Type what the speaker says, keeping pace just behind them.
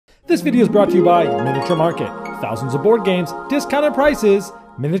This video is brought to you by Miniature Market. Thousands of board games, discounted prices,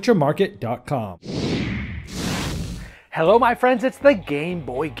 miniaturemarket.com. Hello my friends, it's the Game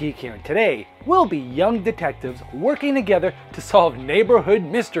Boy Geek here, and today we'll be young detectives working together to solve neighborhood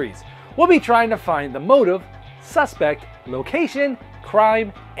mysteries. We'll be trying to find the motive, suspect, location,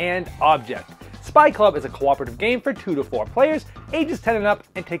 crime, and object. Spy Club is a cooperative game for 2 to 4 players, ages 10 and up,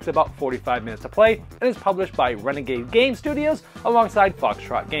 and takes about 45 minutes to play, and is published by Renegade Game Studios alongside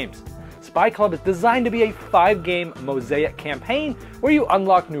Trot Games. Spy Club is designed to be a 5-game mosaic campaign where you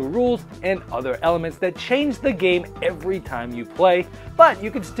unlock new rules and other elements that change the game every time you play, but you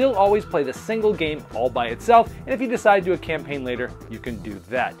can still always play the single game all by itself, and if you decide to do a campaign later, you can do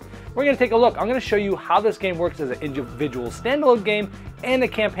that. We're going to take a look. I'm going to show you how this game works as an individual standalone game and a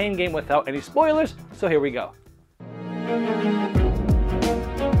campaign game without any spoilers, so here we go.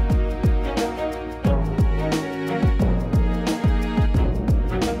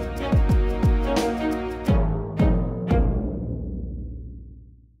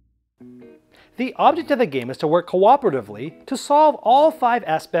 The object of the game is to work cooperatively to solve all 5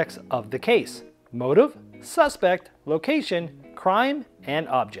 aspects of the case: motive, suspect, location, crime, and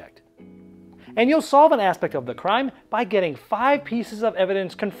object. And you'll solve an aspect of the crime by getting 5 pieces of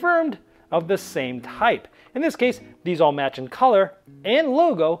evidence confirmed of the same type. In this case, these all match in color and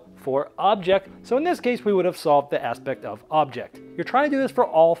logo for object, so in this case we would have solved the aspect of object. You're trying to do this for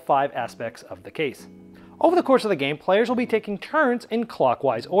all 5 aspects of the case. Over the course of the game, players will be taking turns in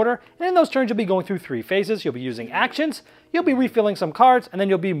clockwise order, and in those turns you'll be going through 3 phases. You'll be using actions, you'll be refilling some cards, and then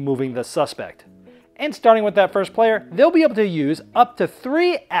you'll be moving the suspect. And starting with that first player, they'll be able to use up to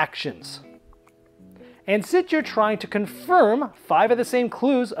 3 actions. And since you're trying to confirm 5 of the same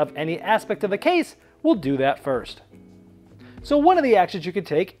clues of any aspect of the case, we'll do that first. So one of the actions you can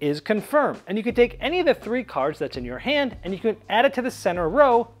take is confirm, and you can take any of the 3 cards that's in your hand and you can add it to the center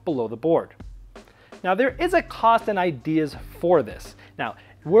row below the board. Now there is a cost and ideas for this. Now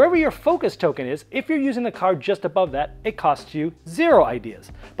wherever your focus token is, if you're using the card just above that, it costs you 0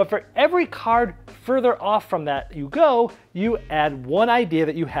 ideas. But for every card further off from that you go, you add 1 idea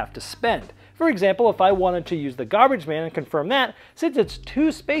that you have to spend. For example, if I wanted to use the garbage man and confirm that, since it's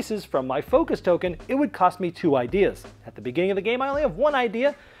 2 spaces from my focus token, it would cost me 2 ideas. At the beginning of the game, I only have 1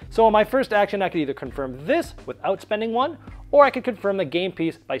 idea, so on my first action, I could either confirm this without spending 1, or I could confirm the game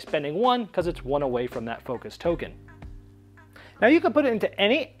piece by spending 1 because it's 1 away from that focus token. Now you can put it into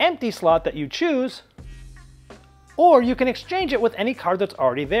any empty slot that you choose, or you can exchange it with any card that's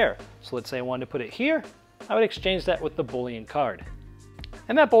already there. So let's say I wanted to put it here, I would exchange that with the bullion card.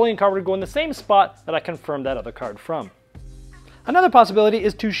 And that bullion card would go in the same spot that I confirmed that other card from. Another possibility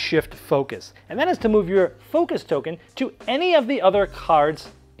is to shift focus, and that is to move your focus token to any of the other cards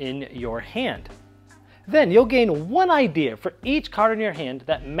in your hand. Then you'll gain 1 idea for each card in your hand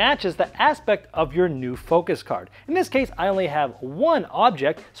that matches the aspect of your new focus card. In this case, I only have 1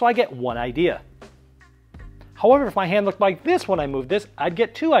 object, so I get 1 idea. However, if my hand looked like this when I moved this, I'd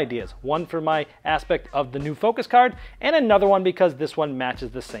get 2 ideas. 1 for my aspect of the new focus card, and another one because this one matches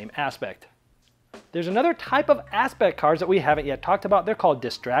the same aspect. There's another type of aspect cards that we haven't yet talked about. They're called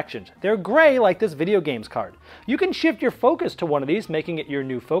distractions. They're gray like this video games card. You can shift your focus to one of these, making it your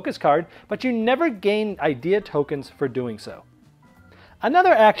new focus card, but you never gain idea tokens for doing so.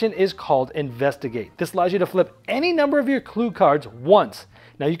 Another action is called investigate. This allows you to flip any number of your clue cards once.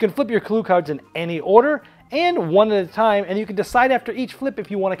 Now you can flip your clue cards in any order, and 1 at a time, and you can decide after each flip if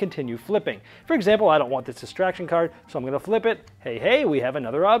you want to continue flipping. For example, I don't want this distraction card, so I'm going to flip it. Hey, we have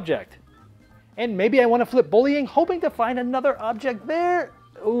another object. And maybe I want to flip bullying, hoping to find another object there.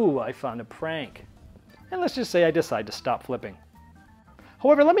 Ooh, I found a prank. And let's just say I decide to stop flipping.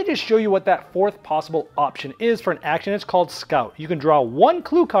 However, let me just show you what that 4th possible option is for an action. It's called Scout. You can draw 1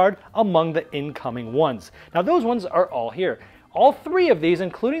 clue card among the incoming ones. Now those ones are all here. All 3 of these,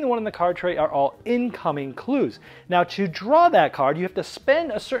 including the one in the card tray, are all incoming clues. Now to draw that card, you have to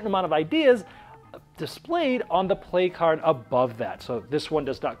spend a certain amount of ideas displayed on the play card above that. So this one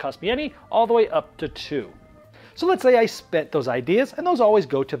does not cost me any, all the way up to 2. So let's say I spent those ideas, and those always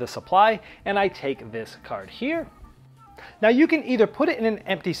go to the supply, and I take this card here. Now you can either put it in an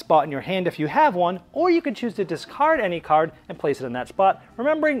empty spot in your hand if you have one, or you can choose to discard any card and place it in that spot,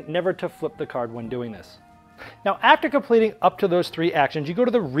 remembering never to flip the card when doing this. Now after completing up to those 3 actions, you go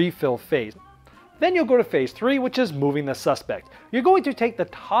to the refill phase. Then you'll go to phase 3, which is moving the suspect. You're going to take the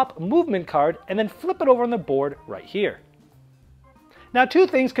top movement card and then flip it over on the board right here. Now 2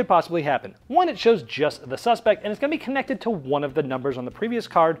 things could possibly happen. 1, it shows just the suspect, and it's going to be connected to one of the numbers on the previous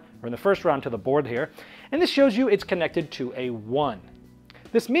card, or in the first round to the board here, and this shows you it's connected to a 1.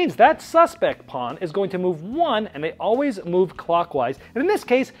 This means that suspect pawn is going to move 1, and they always move clockwise. And in this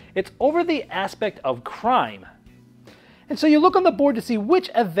case, it's over the aspect of crime. And so you look on the board to see which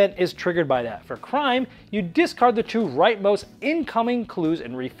event is triggered by that. For crime, you discard the 2 rightmost incoming clues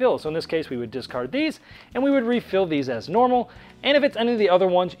and refill. So in this case, we would discard these, and we would refill these as normal. And if it's any of the other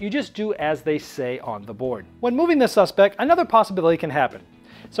ones, you just do as they say on the board. When moving the suspect, another possibility can happen.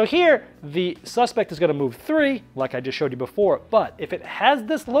 So here, the suspect is going to move 3, like I just showed you before, but if it has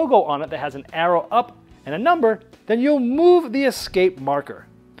this logo on it that has an arrow up and a number, then you'll move the escape marker.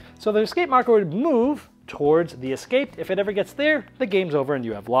 So the escape marker would move towards the escaped. If it ever gets there, the game's over and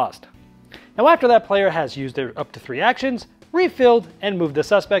you have lost. Now after that player has used their up to 3 actions, refilled, and moved the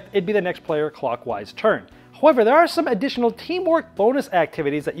suspect, it'd be the next player clockwise turn. However, there are some additional teamwork bonus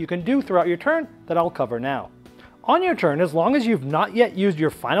activities that you can do throughout your turn that I'll cover now. On your turn, as long as you've not yet used your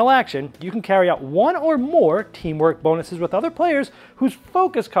final action, you can carry out 1 or more teamwork bonuses with other players whose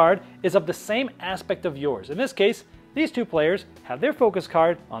focus card is of the same aspect of yours. In this case, these 2 players have their focus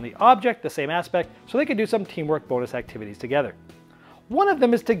card on the object, the same aspect, so they can do some teamwork bonus activities together. One of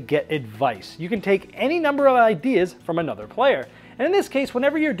them is to get advice. You can take any number of ideas from another player. And in this case,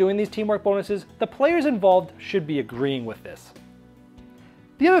 whenever you're doing these teamwork bonuses, the players involved should be agreeing with this.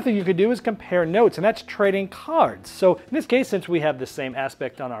 The other thing you could do is compare notes, and that's trading cards. So in this case, since we have the same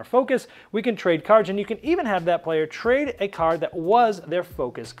aspect on our focus, we can trade cards, and you can even have that player trade a card that was their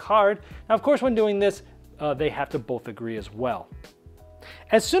focus card. Now, of course, when doing this, they have to both agree as well.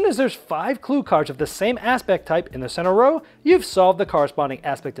 As soon as there's 5 clue cards of the same aspect type in the center row, you've solved the corresponding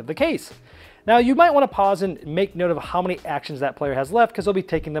aspect of the case. Now you might want to pause and make note of how many actions that player has left, because they'll be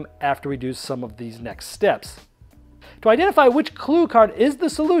taking them after we do some of these next steps. To identify which clue card is the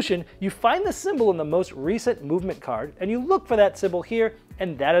solution, you find the symbol in the most recent movement card, and you look for that symbol here,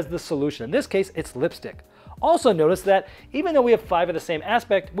 and that is the solution. In this case, it's lipstick. Also notice that even though we have 5 of the same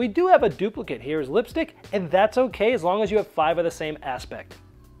aspect, we do have a duplicate here as lipstick, and that's okay as long as you have 5 of the same aspect.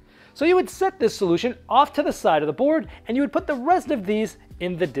 So you would set this solution off to the side of the board, and you would put the rest of these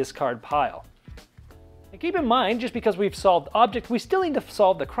in the discard pile. And keep in mind, just because we've solved object, we still need to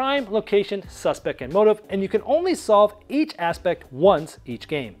solve the crime, location, suspect, and motive, and you can only solve each aspect once each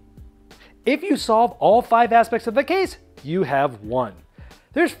game. If you solve all 5 aspects of the case, you have won.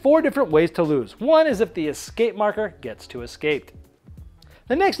 There's 4 different ways to lose. One is if the escape marker gets to escaped.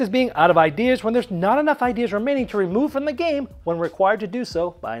 The next is being out of ideas when there's not enough ideas remaining to remove from the game when required to do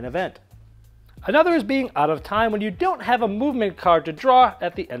so by an event. Another is being out of time when you don't have a movement card to draw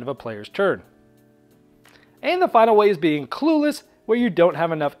at the end of a player's turn. And the final way is being clueless, where you don't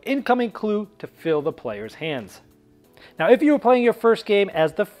have enough incoming clue to fill the player's hands. Now, if you were playing your first game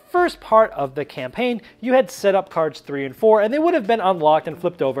as the first part of the campaign, you had set up cards 3 and 4, and they would have been unlocked and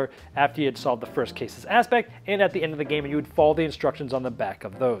flipped over after you had solved the first case's aspect, and at the end of the game, you would follow the instructions on the back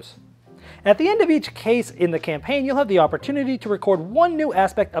of those. At the end of each case in the campaign, you'll have the opportunity to record 1 new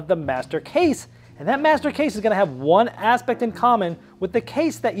aspect of the master case, and that master case is going to have 1 aspect in common with the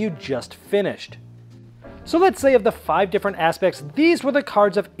case that you just finished. So let's say of the 5 different aspects, these were the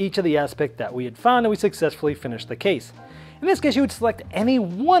cards of each of the aspect that we had found, and we successfully finished the case. In this case, you would select any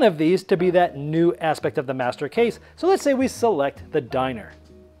one of these to be that new aspect of the master case. So let's say we select the diner.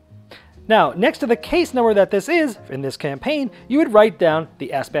 Now, next to the case number that this is, in this campaign, you would write down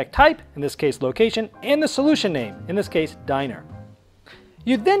the aspect type, in this case location, and the solution name, in this case diner.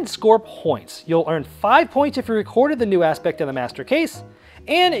 You'd then score points. You'll earn 5 points if you recorded the new aspect of the master case,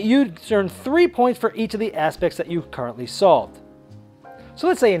 and you'd earn 3 points for each of the aspects that you currently solved. So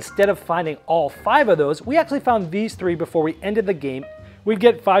let's say instead of finding all 5 of those, we actually found these 3 before we ended the game. We'd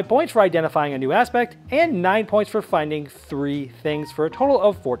get 5 points for identifying a new aspect, and 9 points for finding 3 things, for a total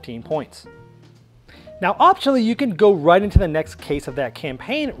of 14 points. Now optionally, you can go right into the next case of that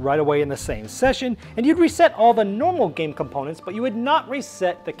campaign right away in the same session, and you'd reset all the normal game components, but you would not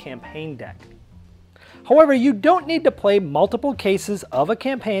reset the campaign deck. However, you don't need to play multiple cases of a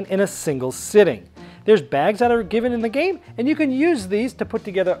campaign in a single sitting. There's bags that are given in the game, and you can use these to put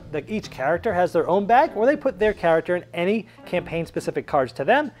together, like each character has their own bag, or they put their character in any campaign-specific cards to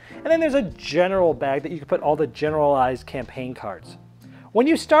them, and then there's a general bag that you can put all the generalized campaign cards. When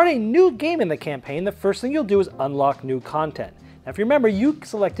you start a new game in the campaign, the first thing you'll do is unlock new content. Now if you remember, you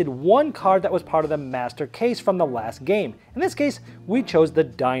selected 1 card that was part of the master case from the last game. In this case, we chose the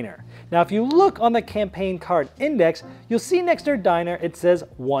diner. Now if you look on the campaign card index, you'll see next to diner it says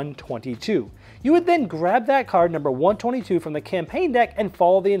 122. You would then grab that card number 122 from the campaign deck and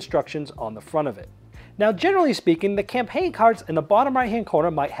follow the instructions on the front of it. Now generally speaking, the campaign cards in the bottom right hand corner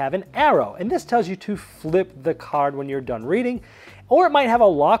might have an arrow, and this tells you to flip the card when you're done reading, or it might have a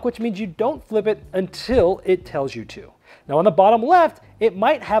lock, which means you don't flip it until it tells you to. Now on the bottom left, it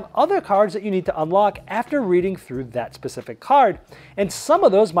might have other cards that you need to unlock after reading through that specific card. And some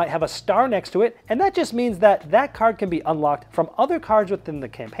of those might have a star next to it, and that just means that that card can be unlocked from other cards within the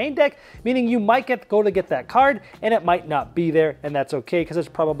campaign deck, meaning you might go to get that card, and it might not be there, and that's okay because it's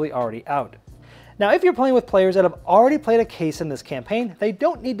probably already out. Now, if you're playing with players that have already played a case in this campaign, they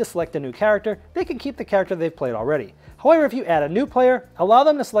don't need to select a new character, they can keep the character they've played already. However, if you add a new player, allow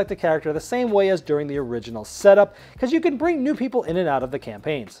them to select a character the same way as during the original setup, because you can bring new people in and out of the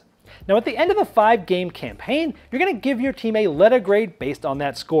campaigns. Now at the end of the 5-game campaign, you're going to give your team a letter grade based on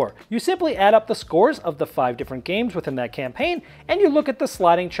that score. You simply add up the scores of the 5 different games within that campaign, and you look at the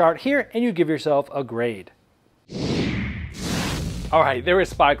sliding chart here, and you give yourself a grade. All right, there is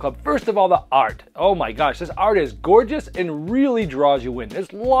Spy Club. First of all, the art. Oh my gosh, this art is gorgeous and really draws you in.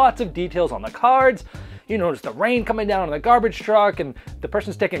 There's lots of details on the cards. You notice the rain coming down on the garbage truck, and the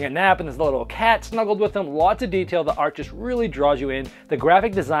person's taking a nap, and there's a little cat snuggled with them. Lots of detail. The art just really draws you in. The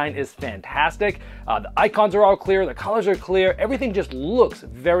graphic design is fantastic. The icons are all clear. The colors are clear. Everything just looks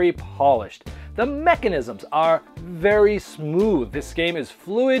very polished. The mechanisms are very smooth. This game is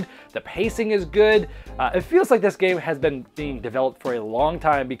fluid. The pacing is good. It feels like this game has been being developed for a long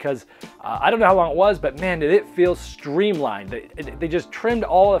time because I don't know how long it was, but man, did it feel streamlined. They just trimmed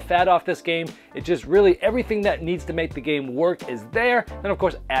all the fat off this game. It just really, everything that needs to make the game work is there. And of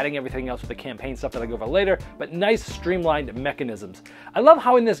course, adding everything else with the campaign stuff that I go over later, but nice streamlined mechanisms. I love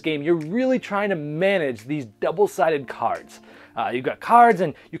how in this game, you're really trying to manage these double-sided cards. You've got cards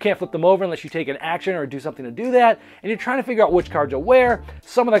and you can't flip them over unless you take an action or do something to do that. And you're trying to figure out which cards are where.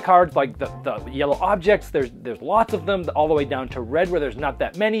 Some of the cards, like the yellow objects, there's lots of them, all the way down to red where there's not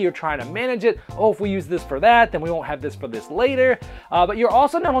that many. You're trying to manage it. Oh, if we use this for that, then we won't have this for this later. But you're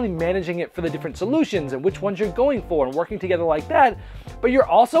also not only managing it for the different solutions and which ones you're going for and working together like that, but you're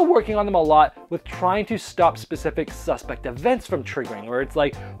also working on them a lot with trying to stop specific suspect events from triggering, where it's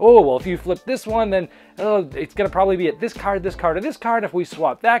like, oh, well, if you flip this one, then it's going to probably be at this card, this card, or this card. If we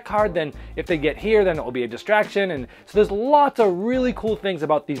swap that card, then if they get here, then it will be a distraction. And so there's lots of really cool things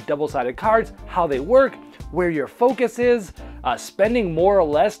about these double-sided cards, how they work, where your focus is, spending more or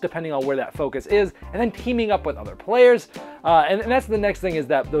less depending on where that focus is, and then teaming up with other players. And that's the next thing, is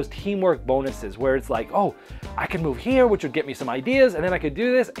that those teamwork bonuses where it's like, oh, I can move here, which would get me some ideas, and then I could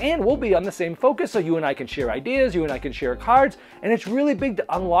do this, and we'll be on the same focus, so you and I can share ideas, you and I can share cards, and it's really big to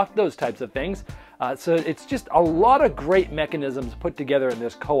unlock those types of things. So it's just a lot of great mechanisms put together in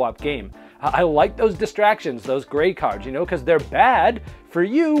this co-op game. I like those distractions, those gray cards, you know, because they're bad for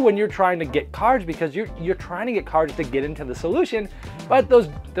you when you're trying to get cards, because you're trying to get cards to get into the solution. But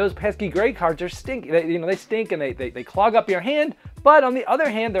those pesky gray cards are stinky. They stink and they clog up your hand. But on the other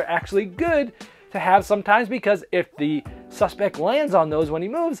hand, they're actually good to have sometimes, because if the suspect lands on those when he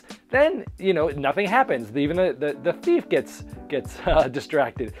moves, then nothing happens. Even the thief gets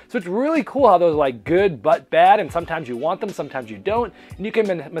distracted. So it's really cool how those are like good but bad, and sometimes you want them, sometimes you don't, and you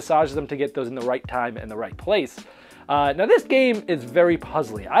can massage them to get those in the right time and the right place. Now this game is very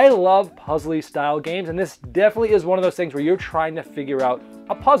puzzly. I love puzzly style games, and this definitely is one of those things where you're trying to figure out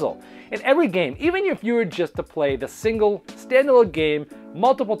a puzzle. In every game, even if you were just to play the single standalone game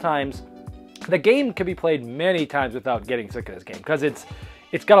multiple times, the game can be played many times without getting sick of this game, because it's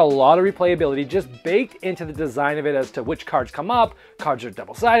got a lot of replayability just baked into the design of it, as to which cards come up, cards are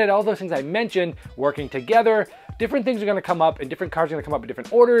double-sided, all those things I mentioned working together. Different things are going to come up, and different cards are going to come up in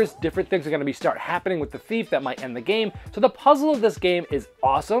different orders. Different things are going to start happening with the thief that might end the game. So the puzzle of this game is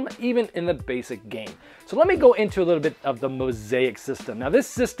awesome, even in the basic game. So let me go into a little bit of the mosaic system. Now this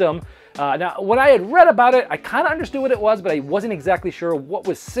system, now when I had read about it, I kind of understood what it was, but I wasn't exactly sure what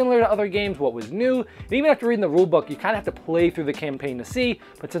was similar to other games, what was new. And even after reading the rule book, you kind of have to play through the campaign to see.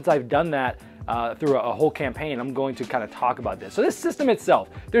 But since I've done that through a whole campaign, I'm going to kind of talk about this. So this system itself,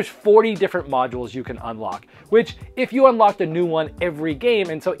 there's 40 different modules you can unlock, which if you unlocked a new one every game,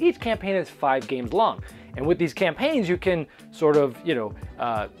 and so each campaign is 5 games long. And with these campaigns, you can sort of,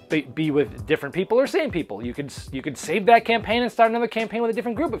 be with different people or same people. You could save that campaign and start another campaign with a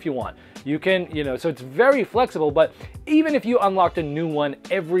different group if you want. You can, so it's very flexible. But even if you unlocked a new one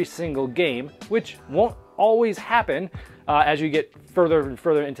every single game, which won't always happen as you get further and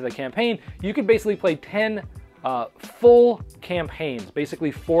further into the campaign, you can basically play 10 full campaigns,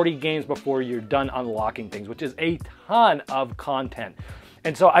 basically 40 games before you're done unlocking things, which is a ton of content.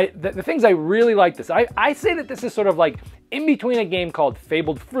 And so the things I really like this, I say that this is sort of like in between a game called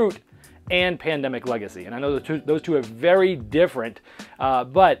Fabled Fruit and Pandemic Legacy. And I know those two are very different,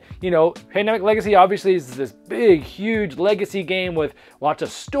 but you know, Pandemic Legacy obviously is this big, huge legacy game with lots of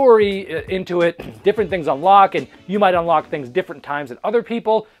story into it, different things unlock, and you might unlock things different times than other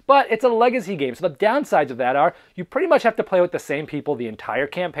people, but it's a legacy game. So the downsides of that are you pretty much have to play with the same people the entire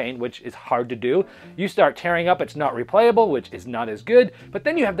campaign, which is hard to do. You start tearing up, it's not replayable, which is not as good, but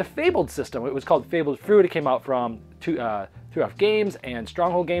then you have the Fabled system. It was called Fabled Fruit. It came out from Trot Games and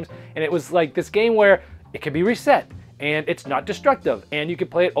Stronghold Games, and it was like this game where it can be reset and it's not destructive, and you can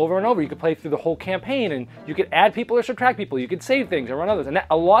play it over and over. You can play through the whole campaign, and you can add people or subtract people. You can save things or run others, and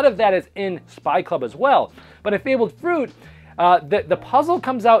a lot of that is in Spy Club as well. But in Fabled Fruit, the puzzle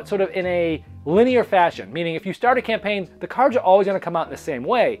comes out sort of in a linear fashion, meaning if you start a campaign, the cards are always going to come out in the same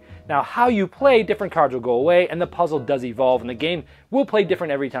way. Now, how you play, different cards will go away, and the puzzle does evolve, and the game will play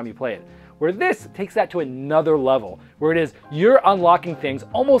different every time you play it. Where this takes that to another level, where it is you're unlocking things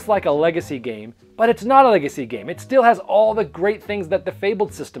almost like a legacy game, but it's not a legacy game. It still has all the great things that the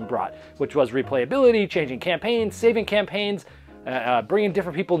Fabled system brought, which was replayability, changing campaigns, saving campaigns, bringing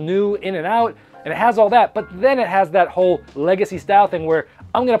different people new in and out, and it has all that, but then it has that whole legacy style thing where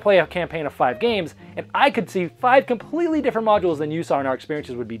I'm going to play a campaign of 5 games, and I could see 5 completely different modules than you saw, and our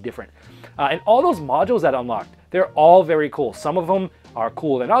experiences would be different. And all those modules that unlocked, they're all very cool. Some of them are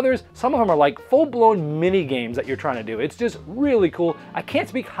cooler than others. Some of them are like full-blown mini games that you're trying to do. It's just really cool. I can't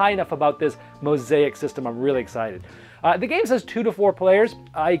speak high enough about this mosaic system. I'm really excited. The game says 2 to 4 players.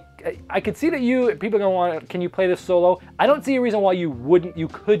 I could see that people are gonna want, can you play this solo? I don't see a reason why you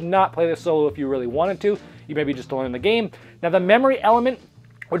could not play this solo if you really wanted to. You maybe just learn the game. Now the memory element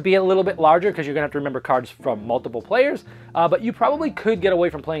would be a little bit larger because you're gonna have to remember cards from multiple players, but you probably could get away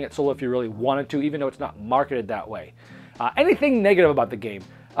from playing it solo if you really wanted to, even though it's not marketed that way. Anything negative about the game?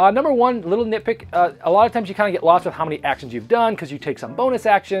 Number one, little nitpick, a lot of times you kind of get lost with how many actions you've done because you take some bonus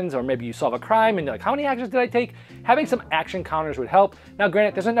actions, or maybe you solve a crime and you're like, how many actions did I take? Having some action counters would help. Now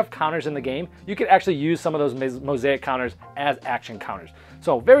granted, there's enough counters in the game. You could actually use some of those mosaic counters as action counters.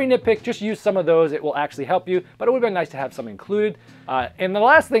 So very nitpick, just use some of those. It will actually help you, but it would have been nice to have some included. And the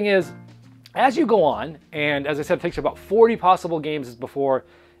last thing is, as you go on, and as I said, it takes about 40 possible games before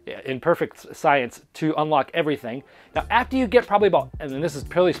in perfect science to unlock everything. Now after you get probably about, and this is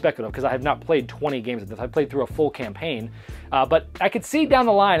purely speculative because I have not played 20 games of this, I've played through a full campaign, but I could see down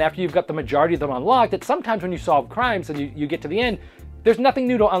the line after you've got the majority of them unlocked that sometimes when you solve crimes and you get to the end, there's nothing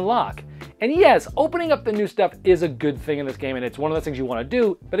new to unlock. And yes, opening up the new stuff is a good thing in this game, and it's one of the things you want to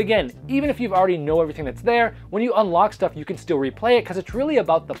do, but again, even if you've already know everything that's there, when you unlock stuff you can still replay it because it's really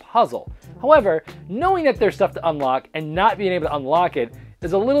about the puzzle. However, knowing that there's stuff to unlock and not being able to unlock it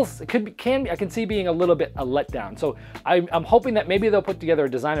is a little, I can see being a little bit a letdown. So I'm hoping that maybe they'll put together a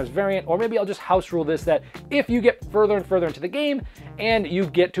designer's variant, or maybe I'll just house rule this, that if you get further and further into the game and you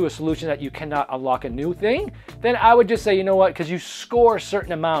get to a solution that you cannot unlock a new thing, then I would just say, you know what, because you score a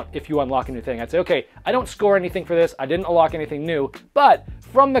certain amount if you unlock a new thing. I'd say, okay, I don't score anything for this, I didn't unlock anything new, but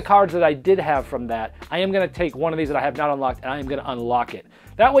from the cards that I did have from that, I am going to take one of these that I have not unlocked and I am going to unlock it.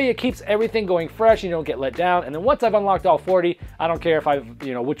 That way it keeps everything going fresh, you don't get let down, and then once I've unlocked all 40, I don't care if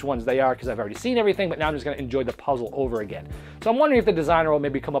which ones they are because I've already seen everything, but now I'm just going to enjoy the puzzle over again. So I'm wondering if the designer will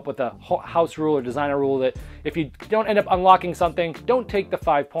maybe come up with a house rule or designer rule that if you don't end up unlocking something, don't take the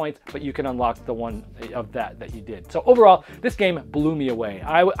 5 points, but you can unlock the one of that you did. So overall, this game blew me away.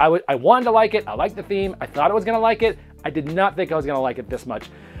 I wanted to like it, I liked the theme, I thought I was going to like it, I did not think I was going to like it this much.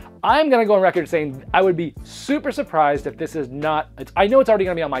 I'm going to go on record saying I would be super surprised if this is not, I know it's already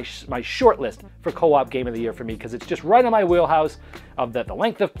going to be on my short list for co-op game of the year for me because it's just right in my wheelhouse of the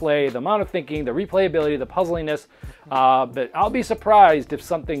length of play, the amount of thinking, the replayability, the puzzliness, but I'll be surprised if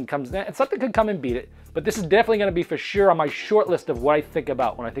something comes in, and something could come and beat it, but this is definitely going to be for sure on my short list of what I think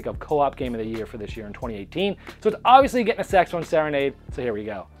about when I think of co-op game of the year for this year in 2018. So it's obviously getting a Saxophone Serenade, so here we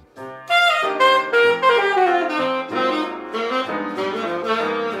go.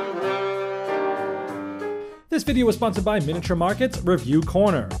 This video was sponsored by Miniature Market's Review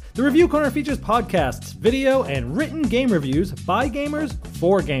Corner. The Review Corner features podcasts, video, and written game reviews by gamers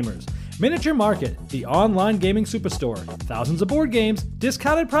for gamers. Miniature Market, the online gaming superstore. Thousands of board games,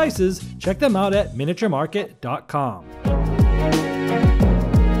 discounted prices. Check them out at miniaturemarket.com.